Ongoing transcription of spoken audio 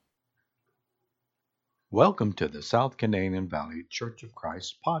Welcome to the South Canadian Valley Church of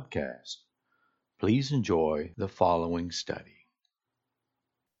Christ podcast. Please enjoy the following study.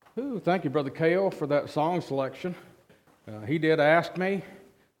 Ooh, thank you, Brother Cale, for that song selection. He did ask me.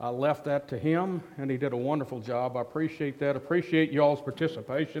 I left that to him, and he did a wonderful job. I appreciate that. Appreciate y'all's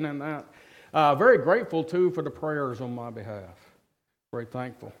participation in that. Very grateful, too, for the prayers on my behalf. Very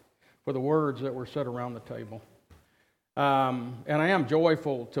thankful for the words that were said around the table. And I am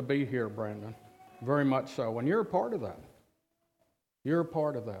joyful to be here, Brandon. Very much so. And you're a part of that. You're a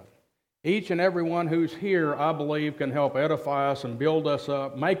part of that. Each and every one who's here, I believe, can help edify us and build us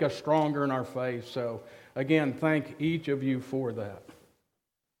up, make us stronger in our faith. So, again, thank each of you for that.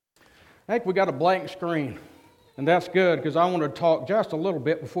 I think we got a blank screen, and that's good because I want to talk just a little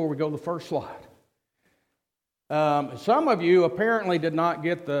bit before we go to the first slide. Some of you apparently did not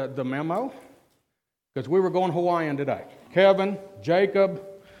get the memo because we were going Hawaiian today. Kevin, Jacob,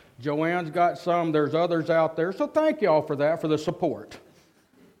 Joanne's got some. There's others out there. So thank you all for that, for the support.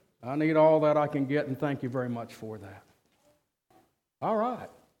 I need all that I can get, and thank you very much for that. All right.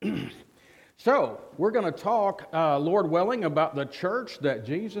 So we're going to talk, Lord willing, about the church that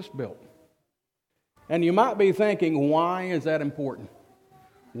Jesus built. And you might be thinking, why is that important?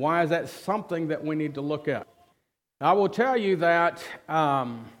 Why is that something that we need to look at? I will tell you that,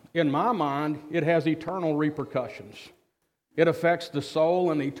 in my mind, it has eternal repercussions. It affects the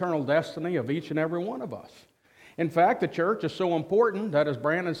soul and the eternal destiny of each and every one of us. In fact, the church is so important that, as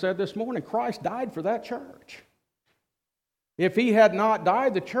Brandon said this morning, Christ died for that church. If he had not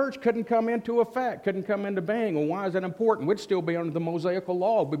died, the church couldn't come into effect, couldn't come into being. Well, why is that important? We'd still be under the Mosaical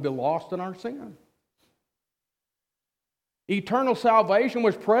law. We'd be lost in our sin. Eternal salvation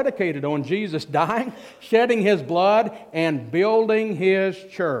was predicated on Jesus dying, shedding his blood, and building his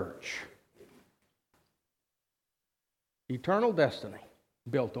church. Eternal destiny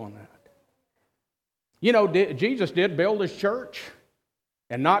built on that. You know, Jesus did build his church,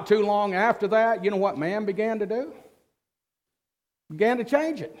 and not too long after that, you know what man began to do? Began to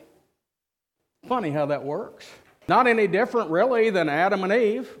change it. Funny how that works. Not any different, really, than Adam and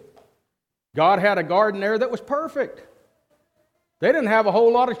Eve. God had a garden there that was perfect. They didn't have a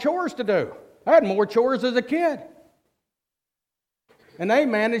whole lot of chores to do. I had more chores as a kid. And they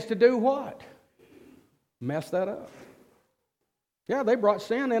managed to do what? Mess that up. Yeah, they brought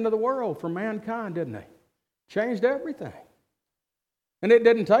sin into the world for mankind, didn't they? Changed everything. And it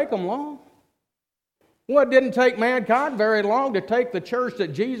didn't take them long. Well, it didn't take mankind very long to take the church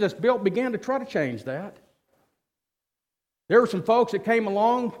that Jesus built, began to try to change that. There were some folks that came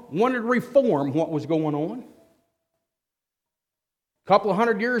along, wanted to reform what was going on. A couple of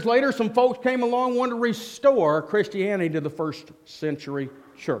hundred years later, some folks came along, wanted to restore Christianity to the first century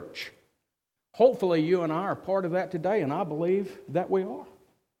church. Hopefully you and I are part of that today, and I believe that we are.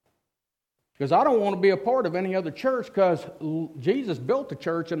 Because I don't want to be a part of any other church because Jesus built the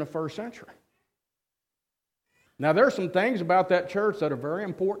church in the first century. Now, there are some things about that church that are very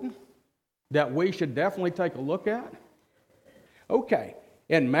important that we should definitely take a look at. Okay,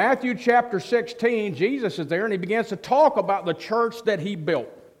 in Matthew chapter 16, Jesus is there and he begins to talk about the church that he built.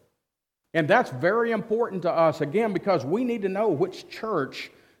 And that's very important to us, again, because we need to know which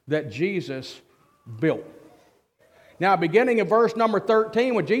church that Jesus built. Now, beginning in verse number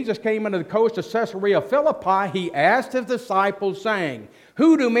 13, when Jesus came into the coast of Caesarea Philippi, he asked his disciples, saying,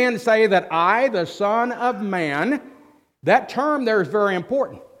 "Who do men say that I, the Son of Man," that term there is very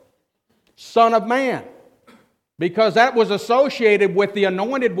important, Son of Man, because that was associated with the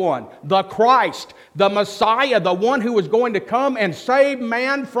Anointed One, the Christ, the Messiah, the one who was going to come and save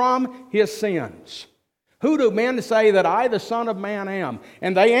man from his sins. Who do men say that I, the Son of Man, am?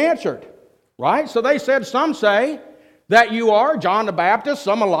 And they answered, right? So they said, some say that you are John the Baptist,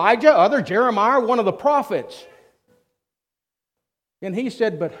 some Elijah, other Jeremiah, one of the prophets. And he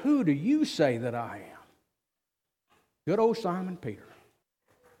said, but who do you say that I am? Good old Simon Peter.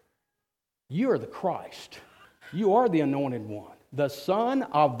 You are the Christ. You are the Anointed One, the Son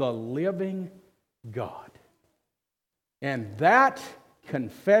of the living God. And that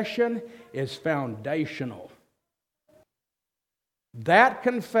confession is foundational. That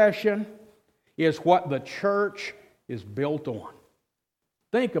confession is what the church is built on.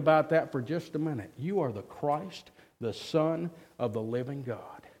 Think about that for just a minute. You are the Christ, the Son of the living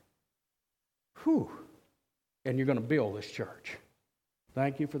God. Whew. And you're going to build this church.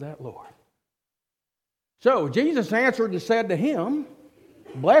 Thank you for that, Lord. So Jesus answered and said to him,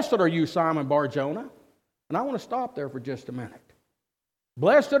 "Blessed are you, Simon Bar-Jonah." And I want to stop there for just a minute.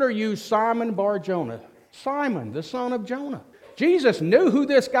 Blessed are you, Simon Bar-Jonah. Simon, the son of Jonah. Jesus knew who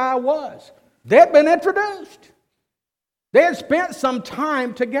this guy was. They had been introduced. They had spent some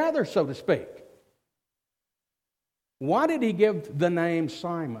time together, so to speak. Why did he give the name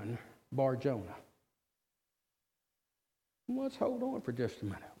Simon Bar-Jonah? Let's hold on for just a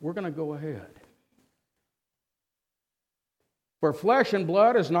minute. We're going to go ahead. For flesh and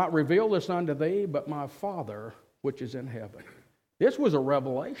blood has not revealed this unto thee, but my Father which is in heaven. This was a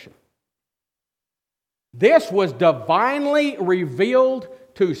revelation. This was divinely revealed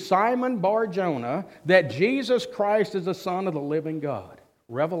to Simon Bar-Jonah that Jesus Christ is the Son of the living God.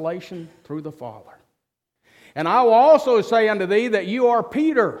 Revelation through the Father. And I will also say unto thee that you are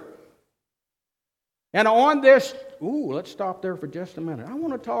Peter. And on this, let's stop there for just a minute. I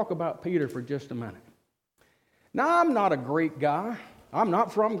want to talk about Peter for just a minute. Now, I'm not a Greek guy. I'm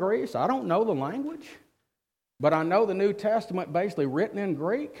not from Greece. I don't know the language. But I know the New Testament basically written in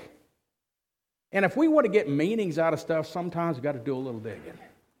Greek. And if we want to get meanings out of stuff, sometimes we've got to do a little digging.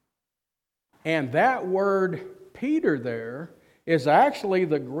 And that word Peter there is actually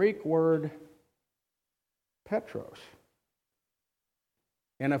the Greek word Petros.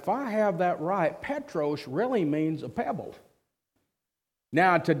 And if I have that right, Petros really means a pebble.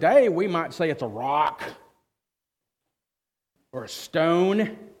 Now, today we might say it's a rock or a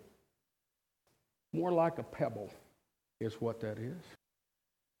stone. More like a pebble is what that is.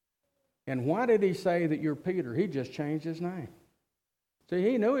 And why did he say that you're Peter? He just changed his name. See,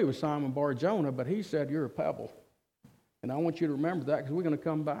 he knew he was Simon Bar-Jonah, but he said you're a pebble. And I want you to remember that because we're going to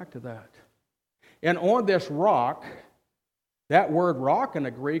come back to that. And on this rock, that word rock in the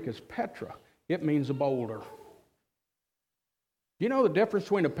Greek is Petra. It means a boulder. Do you know the difference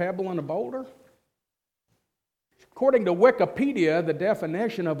between a pebble and a boulder? According to Wikipedia, the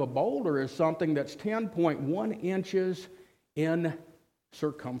definition of a boulder is something that's 10.1 inches in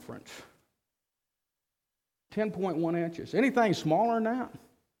circumference. 10.1 inches. Anything smaller than that,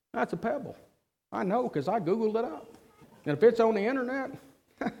 that's a pebble. I know because I Googled it up. And if it's on the internet,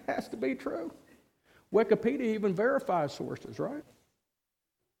 it has to be true. Wikipedia even verifies sources, right?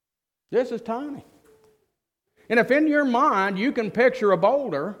 This is tiny. And if in your mind you can picture a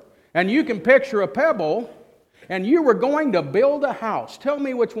boulder and you can picture a pebble and you were going to build a house, tell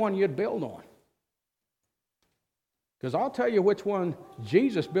me which one you'd build on. Because I'll tell you which one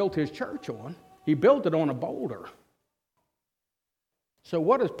Jesus built his church on. He built it on a boulder. So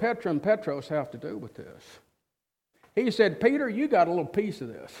what does Petra and Petros have to do with this? He said, Peter, you got a little piece of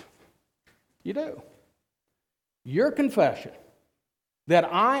this. You do. Your confession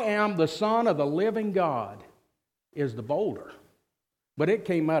that I am the Son of the living God is the boulder. But it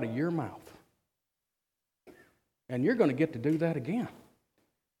came out of your mouth. And you're going to get to do that again.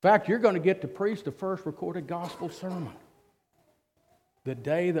 In fact, you're going to get to preach the first recorded gospel sermon the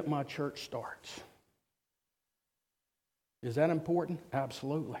day that my church starts. Is that important?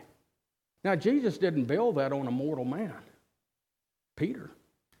 Absolutely. Now, Jesus didn't build that on a mortal man, Peter.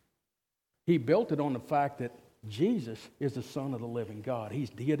 He built it on the fact that Jesus is the Son of the living God. He's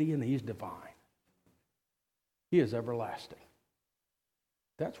deity and he's divine. He is everlasting.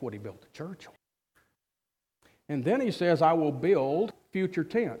 That's what he built the church on. And then he says, I will build, future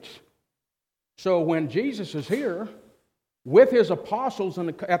tense. So when Jesus is here with his apostles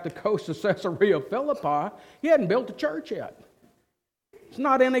at the coast of Caesarea Philippi, he hadn't built the church yet. It's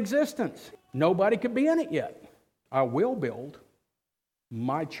not in existence. Nobody could be in it yet. I will build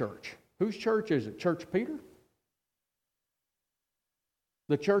my church. Whose church is it? Church of Peter?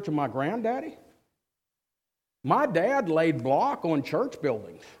 The church of my granddaddy? My dad laid block on church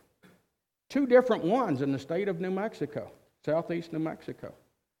buildings. 2 different ones in the state of New Mexico, southeast New Mexico.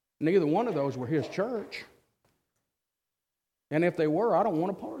 Neither one of those were his church. And if they were, I don't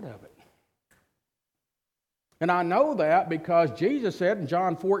want a part of it. And I know that because Jesus said in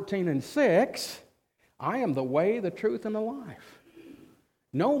John 14:6, I am the way, the truth, and the life.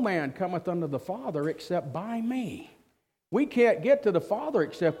 No man cometh unto the Father except by me. We can't get to the Father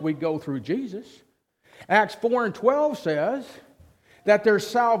except we go through Jesus. Acts 4:12 says that there's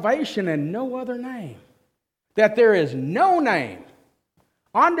salvation in no other name. That there is no name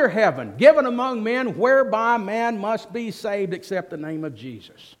under heaven given among men whereby man must be saved except the name of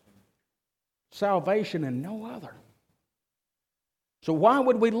Jesus. Salvation in no other. So why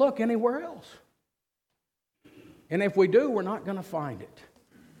would we look anywhere else? And if we do, we're not going to find it.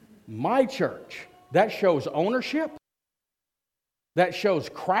 My church, that shows ownership, that shows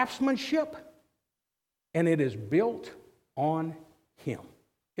craftsmanship, and it is built on Him.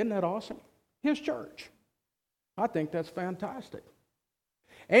 Isn't that awesome? His church. I think that's fantastic.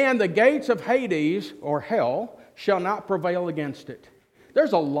 And the gates of Hades, or hell, shall not prevail against it.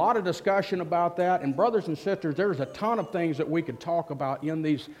 There's a lot of discussion about that, and brothers and sisters, there's a ton of things that we could talk about in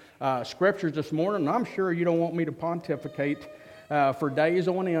these scriptures this morning, and I'm sure you don't want me to pontificate for days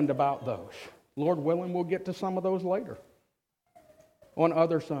on end about those. Lord willing, we'll get to some of those later on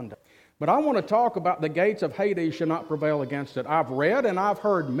other Sundays. But I want to talk about the gates of Hades shall not prevail against it. I've read and I've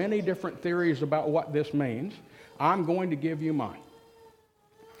heard many different theories about what this means. I'm going to give you mine.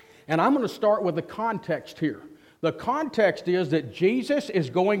 And I'm going to start with the context here. The context is that Jesus is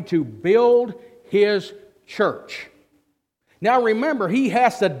going to build His church. Now remember, He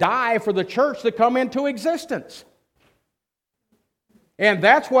has to die for the church to come into existence. And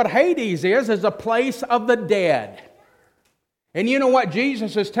that's what Hades is a place of the dead. And you know what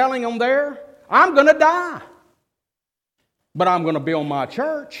Jesus is telling them there? I'm going to die, but I'm going to build my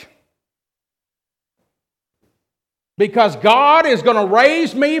church. Because God is going to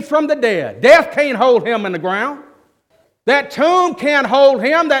raise me from the dead. Death can't hold Him in the ground. That tomb can't hold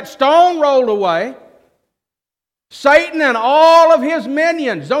Him. That stone rolled away. Satan and all of his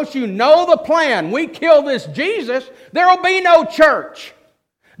minions, don't you know the plan? We kill this Jesus, there will be no church.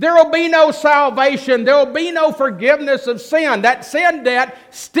 There will be no salvation. There will be no forgiveness of sin. That sin debt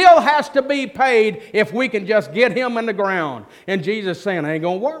still has to be paid if we can just get Him in the ground. And Jesus is saying, it ain't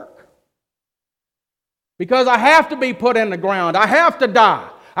going to work. Because I have to be put in the ground. I have to die.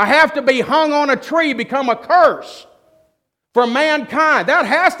 I have to be hung on a tree, become a curse for mankind. That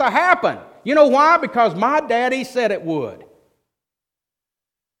has to happen. You know why? Because my daddy said it would.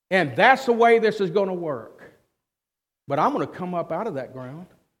 And that's the way this is going to work. But I'm going to come up out of that ground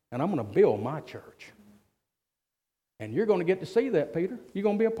and I'm going to build my church. And you're going to get to see that, Peter. You're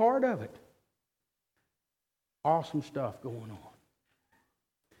going to be a part of it. Awesome stuff going on.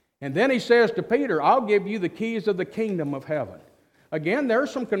 And then he says to Peter, I'll give you the keys of the kingdom of heaven. Again,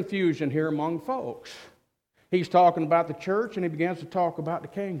 there's some confusion here among folks. He's talking about the church and he begins to talk about the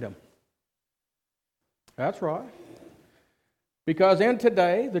kingdom. That's right. Because in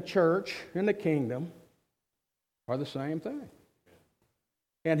today, the church and the kingdom are the same thing.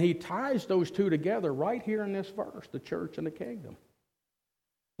 And he ties those two together right here in this verse, the church and the kingdom.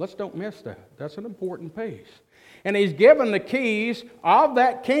 Let's don't miss that. That's an important piece. And he's given the keys of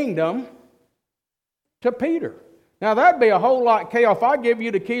that kingdom to Peter. Now that'd be a whole lot chaos if I give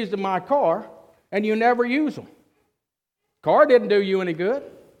you the keys to my car and you never use them. Car didn't do you any good.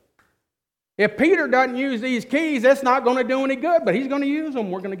 If Peter doesn't use these keys, that's not going to do any good, but he's going to use them.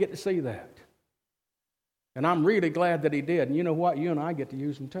 We're going to get to see that. And I'm really glad that he did. And you know what? You and I get to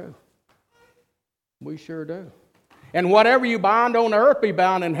use them too. We sure do. And whatever you bind on earth be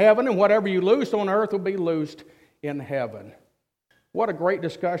bound in heaven, and whatever you loose on earth will be loosed in heaven. What a great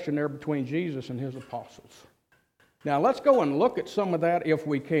discussion there between Jesus and his apostles. Now let's go and look at some of that if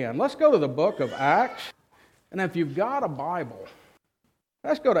we can. Let's go to the book of Acts. And if you've got a Bible,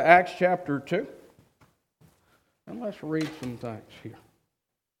 let's go to Acts chapter 2. And let's read some things here.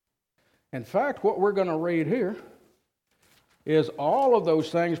 In fact, what we're going to read here is all of those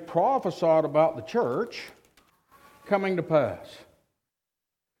things prophesied about the church coming to pass.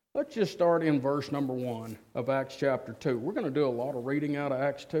 Let's just start in verse number 1 of Acts chapter 2. We're going to do a lot of reading out of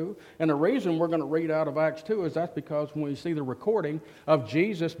Acts 2. And the reason we're going to read out of Acts 2 is that's because when we see the recording of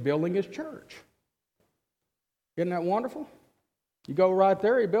Jesus building his church. Isn't that wonderful? You go right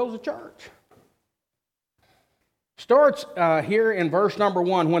there, he builds a church. Starts here in verse number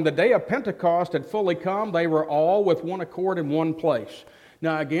 1. When the day of Pentecost had fully come, they were all with one accord in one place.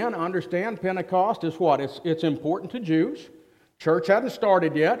 Now again, understand Pentecost is what? It's important to Jews. Church hadn't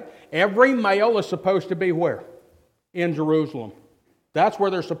started yet. Every male is supposed to be where? In Jerusalem. That's where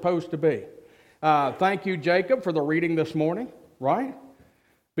they're supposed to be. Thank you, Jacob, for the reading this morning, right?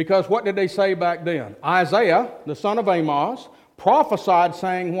 Because what did they say back then? Isaiah, the son of Amos, prophesied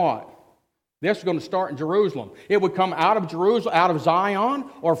saying what? This is going to start in Jerusalem. It would come out of Jerusalem, out of Zion,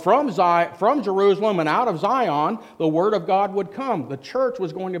 or from Jerusalem and out of Zion, the word of God would come. The church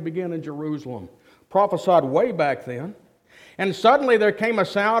was going to begin in Jerusalem. Prophesied way back then. And suddenly there came a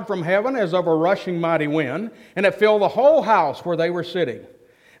sound from heaven as of a rushing mighty wind, and it filled the whole house where they were sitting.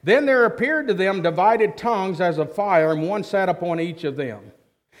 Then there appeared to them divided tongues as of fire, and one sat upon each of them.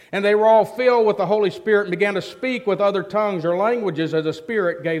 And they were all filled with the Holy Spirit and began to speak with other tongues or languages as the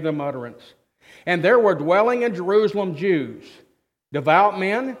Spirit gave them utterance. And there were dwelling in Jerusalem Jews, devout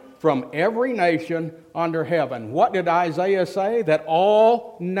men from every nation under heaven. What did Isaiah say? That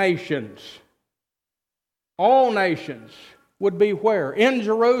all nations would be where? In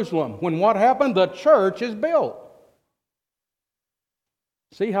Jerusalem. When what happened? The church is built.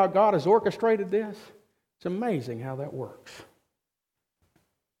 See how God has orchestrated this? It's amazing how that works.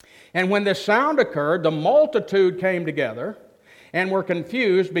 And when this sound occurred, the multitude came together and were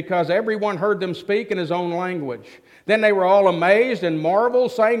confused because everyone heard them speak in his own language. Then they were all amazed and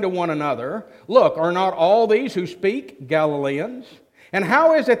marveled, saying to one another, Look, are not all these who speak Galileans? And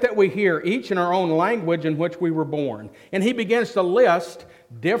how is it that we hear each in our own language in which we were born? And he begins to list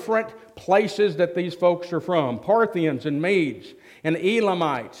different places that these folks are from. Parthians and Medes and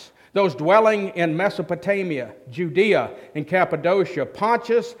Elamites, those dwelling in Mesopotamia, Judea and Cappadocia,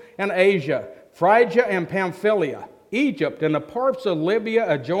 Pontus and Asia, Phrygia and Pamphylia, Egypt and the parts of Libya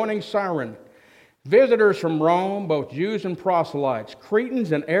adjoining Cyrene, visitors from Rome, both Jews and proselytes,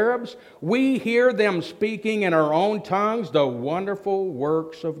 Cretans and Arabs, we hear them speaking in our own tongues the wonderful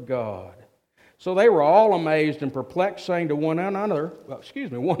works of God. So they were all amazed and perplexed, saying to one another,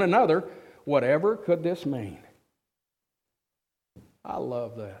 whatever could this mean? I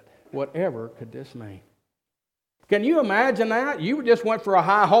love that. Whatever could this mean? Can you imagine that? You just went for a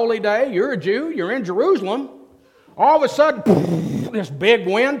high holy day. You're a Jew. You're in Jerusalem. All of a sudden, this big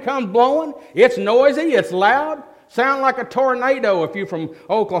wind comes blowing. It's noisy. It's loud. Sound like a tornado. If you're from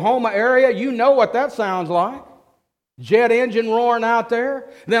Oklahoma area, you know what that sounds like. Jet engine roaring out there.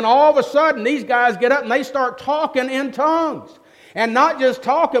 Then all of a sudden, these guys get up and they start talking in tongues. And not just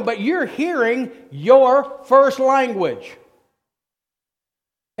talking, but you're hearing your first language.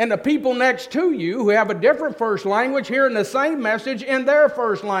 And the people next to you who have a different first language hearing the same message in their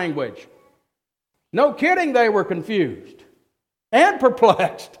first language. No kidding, they were confused and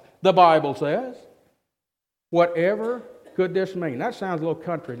perplexed, the Bible says. Whatever could this mean? That sounds a little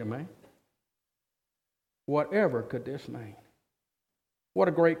country to me. Whatever could this mean? What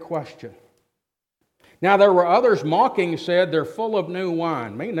a great question. Now there were others mocking, said they're full of new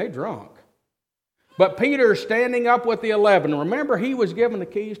wine. Mean they drunk. But Peter standing up with the 11. Remember, he was given the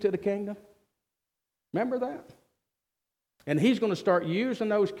keys to the kingdom? Remember that? And he's going to start using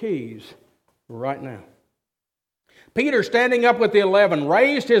those keys right now. Peter, standing up with the 11,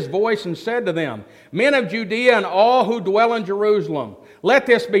 raised his voice and said to them, Men of Judea and all who dwell in Jerusalem, let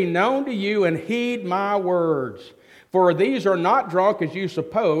this be known to you and heed my words. For these are not drunk as you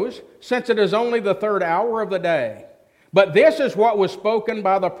suppose, since it is only the third hour of the day. But this is what was spoken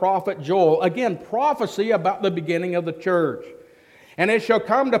by the prophet Joel. Again, prophecy about the beginning of the church. And it shall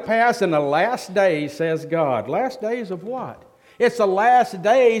come to pass in the last days, says God. Last days of what? It's the last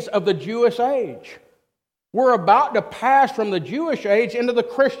days of the Jewish age. We're about to pass from the Jewish age into the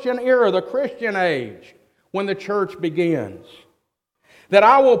Christian era, the Christian age, when the church begins. That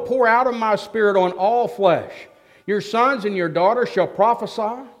I will pour out of my Spirit on all flesh. Your sons and your daughters shall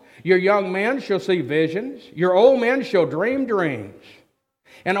prophesy. Your young men shall see visions. Your old men shall dream dreams.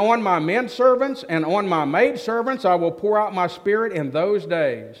 And on my men servants and on my maid servants I will pour out my Spirit in those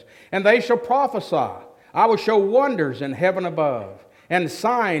days. And they shall prophesy. I will show wonders in heaven above, and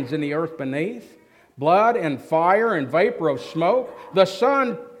signs in the earth beneath, blood and fire and vapor of smoke. The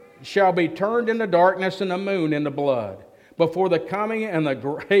sun shall be turned into darkness and the moon into blood, before the coming and the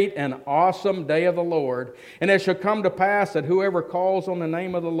great and awesome day of the Lord. And it shall come to pass that whoever calls on the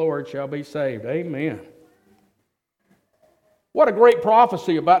name of the Lord shall be saved. Amen. What a great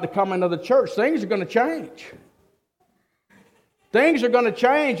prophecy about the coming of the church. Things are going to change. Things are going to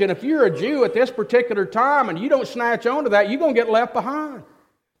change, and if you're a Jew at this particular time and you don't snatch onto that, you're going to get left behind.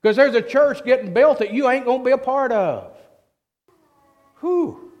 Because there's a church getting built that you ain't going to be a part of.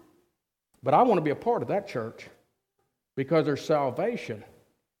 Whew. But I want to be a part of that church because there's salvation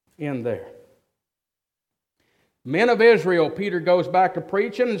in there. Men of Israel, Peter goes back to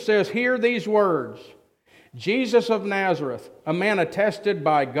preaching and says, hear these words. Jesus of Nazareth, a man attested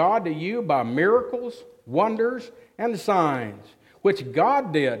by God to you by miracles, wonders, and signs, which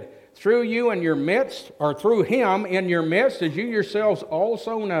God did through you in your midst, or through him in your midst, as you yourselves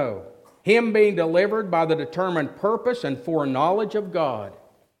also know. Him being delivered by the determined purpose and foreknowledge of God.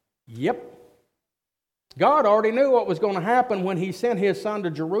 Yep. God already knew what was going to happen when he sent his son to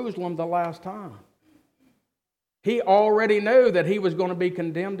Jerusalem the last time. He already knew that he was going to be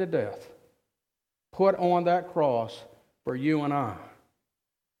condemned to death, put on that cross for you and I.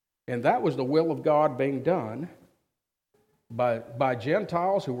 And that was the will of God being done by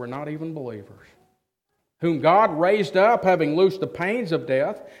Gentiles who were not even believers, whom God raised up, having loosed the pains of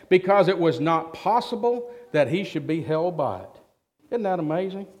death, because it was not possible that he should be held by it. Isn't that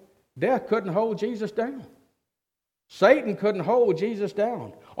amazing? Death couldn't hold Jesus down. Satan couldn't hold Jesus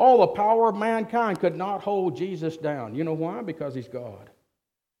down. All the power of mankind could not hold Jesus down. You know why? Because he's God.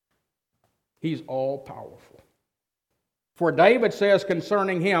 He's all powerful. For David says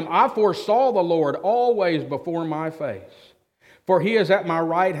concerning him, I foresaw the Lord always before my face. For he is at my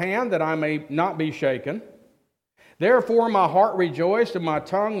right hand, that I may not be shaken. Therefore my heart rejoiced, and my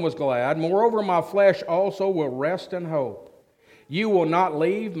tongue was glad. Moreover, my flesh also will rest in hope. You will not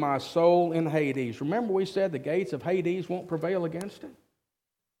leave my soul in Hades. Remember we said the gates of Hades won't prevail against it?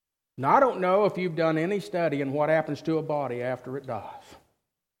 Now, I don't know if you've done any study in what happens to a body after it dies,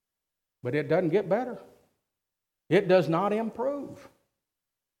 but it doesn't get better. It does not improve.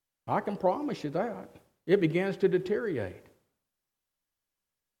 I can promise you that. It begins to deteriorate.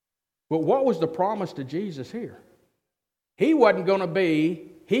 But what was the promise to Jesus here? He was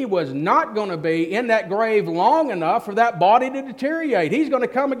not going to be in that grave long enough for that body to deteriorate. He's going to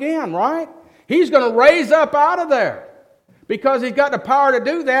come again, right? He's going to raise up out of there because He's got the power to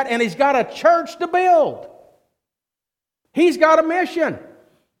do that, and He's got a church to build. He's got a mission.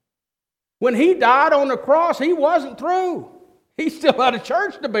 When He died on the cross, He wasn't through. He still had a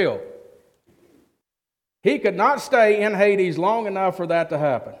church to build. He could not stay in Hades long enough for that to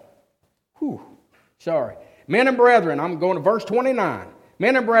happen. Whew. Sorry. Men and brethren, I'm going to verse 29.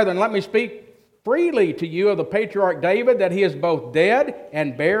 Men and brethren, let me speak freely to you of the patriarch David, that he is both dead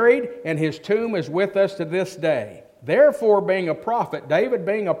and buried, and his tomb is with us to this day. Therefore, being a prophet, David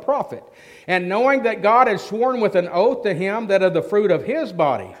being a prophet, and knowing that God had sworn with an oath to him that of the fruit of his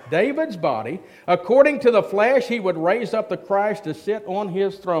body, David's body, according to the flesh, he would raise up the Christ to sit on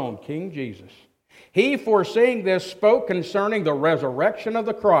his throne, King Jesus. He, foreseeing this, spoke concerning the resurrection of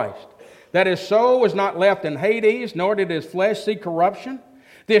the Christ, that his soul was not left in Hades, nor did his flesh see corruption.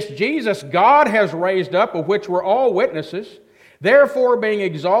 This Jesus God has raised up, of which we're all witnesses. Therefore, being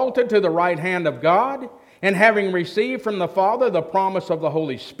exalted to the right hand of God, and having received from the Father the promise of the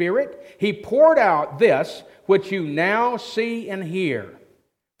Holy Spirit, He poured out this which you now see and hear.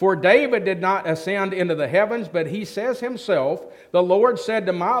 For David did not ascend into the heavens, but he says himself, the Lord said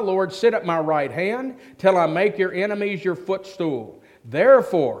to my Lord, sit at my right hand, till I make your enemies your footstool.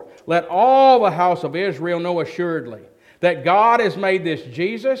 Therefore, let all the house of Israel know assuredly that God has made this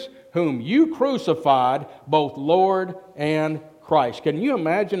Jesus, whom you crucified, both Lord and Christ. Can you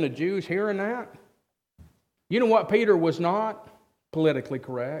imagine the Jews hearing that? You know what Peter was not? Politically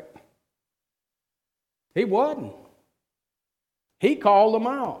correct. He wasn't. He called them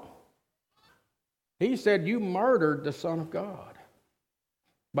out. He said, you murdered the Son of God.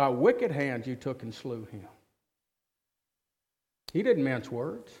 By wicked hands you took and slew Him. He didn't mince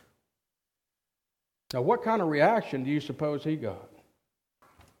words. Now, what kind of reaction do you suppose he got?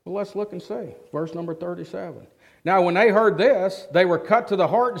 Well, let's look and see. Verse number 37. Now, when they heard this, they were cut to the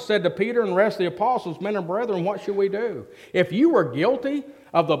heart and said to Peter and the rest of the apostles, men and brethren, what should we do? If you were guilty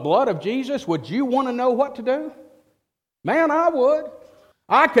of the blood of Jesus, would you want to know what to do? Man, I would.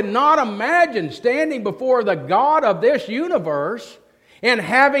 I could not imagine standing before the God of this universe and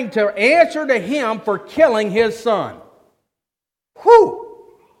having to answer to Him for killing His Son. Whew!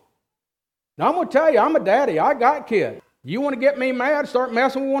 Now, I'm going to tell you, I'm a daddy. I got kids. You want to get me mad, start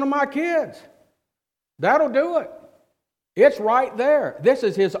messing with one of my kids. That'll do it. It's right there. This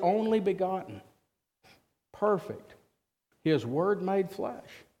is His only begotten. Perfect. His Word made flesh.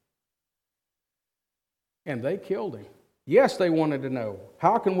 And they killed Him. Yes, they wanted to know,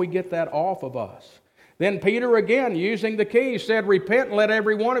 how can we get that off of us? Then Peter, again, using the key, said, repent and let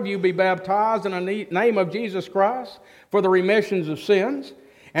every one of you be baptized in the name of Jesus Christ for the remissions of sins,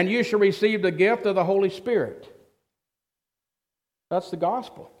 and you shall receive the gift of the Holy Spirit. That's the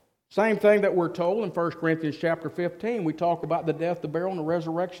gospel. Same thing that we're told in 1 Corinthians chapter 15. We talk about the death, the burial, and the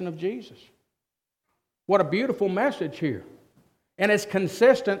resurrection of Jesus. What a beautiful message here. And it's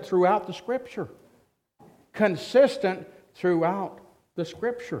consistent throughout the Scripture. Consistent throughout the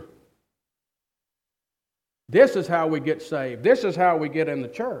Scripture. This is how we get saved. This is how we get in the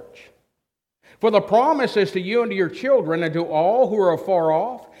church. For the promise is to you and to your children and to all who are afar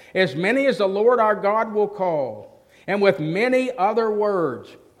off, as many as the Lord our God will call. And with many other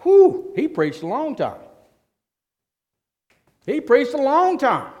words. Whew, he preached a long time. He preached a long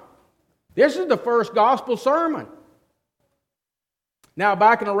time. This is the first gospel sermon. Now,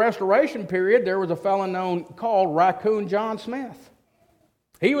 back in the Restoration period, there was a fellow called Raccoon John Smith.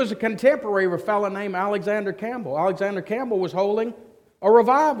 He was a contemporary of a fellow named Alexander Campbell. Alexander Campbell was holding a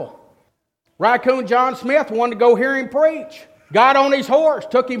revival. Raccoon John Smith wanted to go hear him preach. Got on his horse.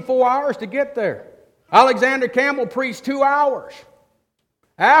 Took him 4 hours to get there. Alexander Campbell preached 2 hours.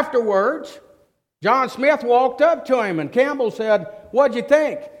 Afterwards, John Smith walked up to him and Campbell said, what'd you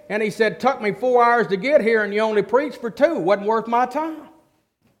think? And he said, took me 4 hours to get here and you only preached for 2. Wasn't worth my time.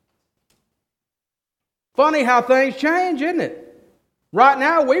 Funny how things change, isn't it? Right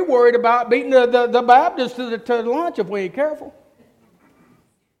now, we're worried about beating the Baptists to the lunch if we ain't careful.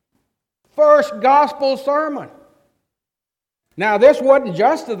 First gospel sermon. Now, this wasn't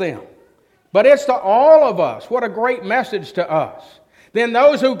just to them, but it's to all of us. What a great message to us. Then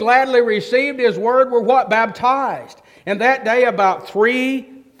those who gladly received His word were what? Baptized. And that day about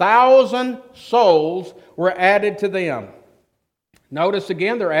 3,000 souls were added to them. Notice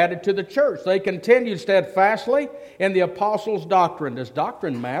again, they're added to the church. They continued steadfastly in the apostles' doctrine. Does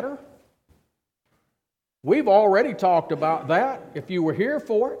doctrine matter? We've already talked about that, if you were here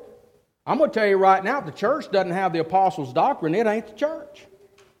for it. I'm going to tell you right now, if the church doesn't have the apostles' doctrine, it ain't the church.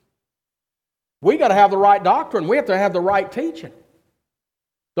 We got to have the right doctrine. We have to have the right teaching.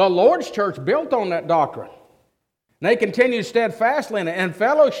 The Lord's church built on that doctrine. And they continued steadfastly in it, and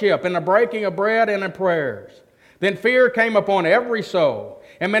fellowship, in the breaking of bread and in prayers. Then fear came upon every soul,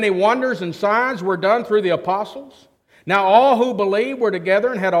 and many wonders and signs were done through the apostles. Now all who believed were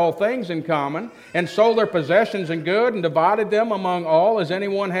together and had all things in common, and sold their possessions and good, and divided them among all as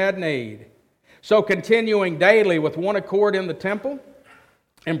anyone had need. So continuing daily with one accord in the temple,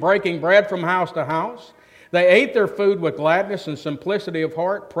 and breaking bread from house to house, they ate their food with gladness and simplicity of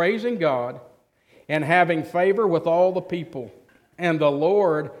heart, praising God, and having favor with all the people. And the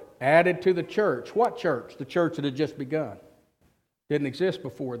Lord added to the church. What church? The church that had just begun. Didn't exist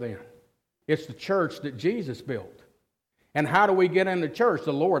before then. It's the church that Jesus built. And how do we get in the church?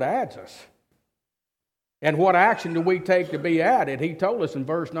 The Lord adds us. And what action do we take to be added? He told us in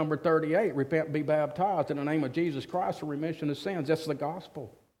verse number 38, repent and be baptized in the name of Jesus Christ for remission of sins. That's the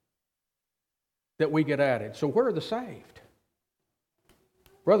gospel that we get added. So where are the saved?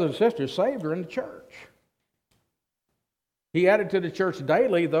 Brothers and sisters, saved are in the church. He added to the church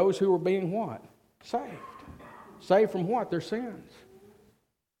daily those who were being what? Saved. Saved from what? Their sins.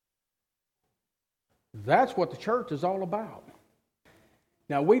 That's what the church is all about.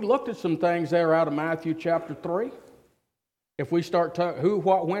 Now, we looked at some things there out of Matthew chapter 3. If we start talking who,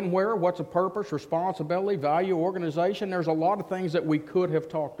 what, when, where, what's the purpose, responsibility, value, organization, there's a lot of things that we could have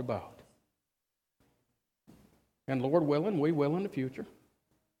talked about. And Lord willing, we will in the future.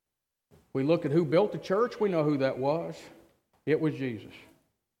 We look at who built the church, we know who that was. It was Jesus.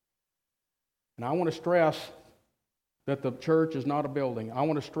 And I want to stress that the church is not a building. I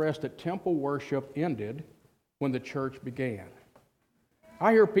want to stress that temple worship ended when the church began.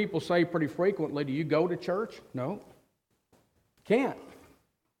 I hear people say pretty frequently, do you go to church? No. Can't.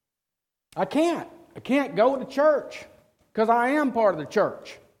 I can't. I can't go to church because I am part of the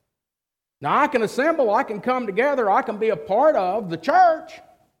church. Now I can assemble, I can come together, I can be a part of the church.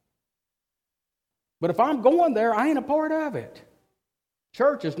 But if I'm going there, I ain't a part of it.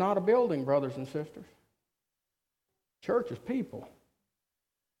 Church is not a building, brothers and sisters. Church is people.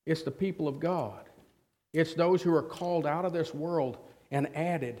 It's the people of God. It's those who are called out of this world and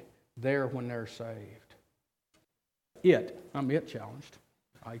added there when they're saved. I'm it challenged,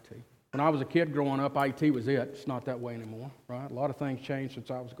 IT. When I was a kid growing up, IT was it. It's not that way anymore, right? A lot of things changed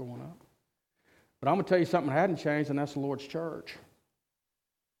since I was growing up. But I'm going to tell you something that hadn't changed, and that's the Lord's church.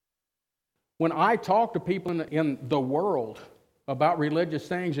 When I talk to people in the world about religious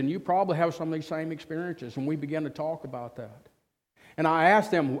things, and you probably have some of these same experiences, and we begin to talk about that. And I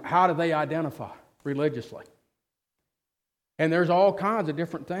ask them, how do they identify religiously? And there's all kinds of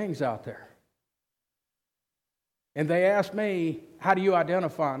different things out there. And they ask me, how do you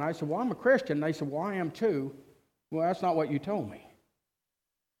identify? And I said, well, I'm a Christian. And they said, well, I am too. Well, that's not what you told me.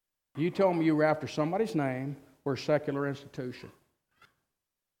 You told me you were after somebody's name or a secular institution.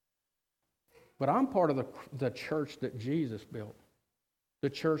 But I'm part of the church that Jesus built, the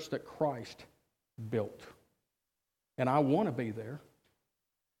church that Christ built. And I want to be there.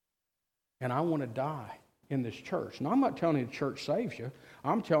 And I want to die in this church. Now, I'm not telling you the church saves you.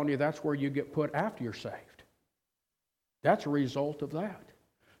 I'm telling you that's where you get put after you're saved. That's a result of that.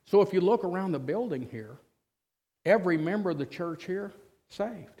 So if you look around the building here, every member of the church here,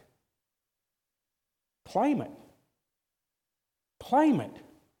 saved. Claim it. Claim it.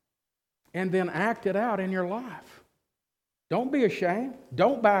 And then act it out in your life. Don't be ashamed.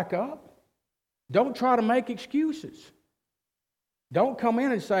 Don't back up. Don't try to make excuses. Don't come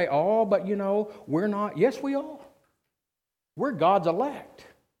in and say, oh, but we're not. Yes, we are. We're God's elect.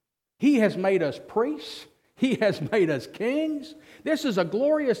 He has made us priests. He has made us kings. This is a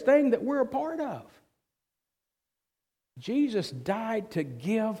glorious thing that we're a part of. Jesus died to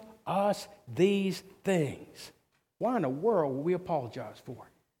give us these things. Why in the world would we apologize for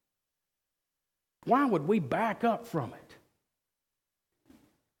it? Why would we back up from it?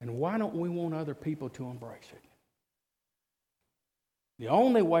 And why don't we want other people to embrace it? The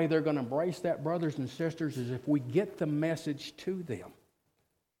only way they're going to embrace that, brothers and sisters, is if we get the message to them.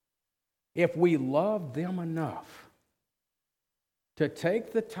 If we love them enough to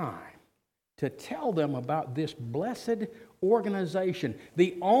take the time to tell them about this blessed organization,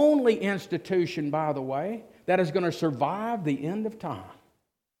 the only institution, by the way, that is going to survive the end of time,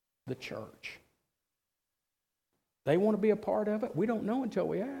 the church. They want to be a part of it? We don't know until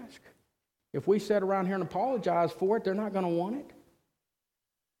we ask. If we sit around here and apologize for it, they're not going to want it.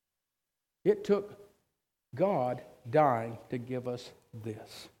 It took God dying to give us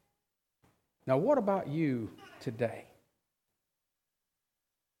this. Now, what about you today?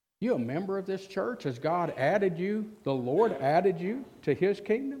 You a member of this church? Has God added you, the Lord added you to His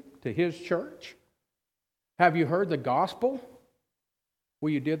kingdom, to His church? Have you heard the gospel?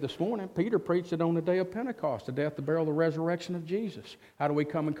 Well, you did this morning. Peter preached it on the day of Pentecost, the death, the burial, the resurrection of Jesus. How do we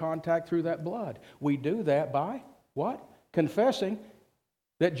come in contact through that blood? We do that by what? Confessing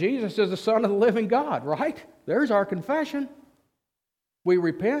that Jesus is the Son of the living God, right? There's our confession. We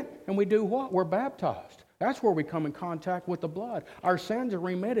repent and we do what? We're baptized. That's where we come in contact with the blood. Our sins are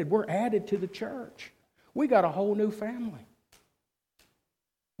remitted. We're added to the church. We got a whole new family.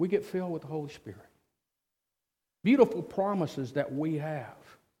 We get filled with the Holy Spirit. Beautiful promises that we have.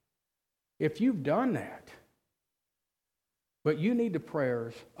 If you've done that, but you need the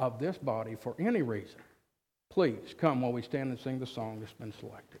prayers of this body for any reason, please come while we stand and sing the song that's been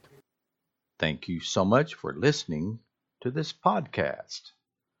selected. Thank you so much for listening to this podcast.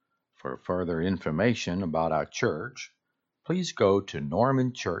 For further information about our church, please go to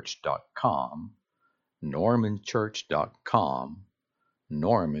normanchurch.com, normanchurch.com,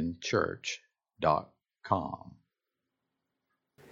 normanchurch.com.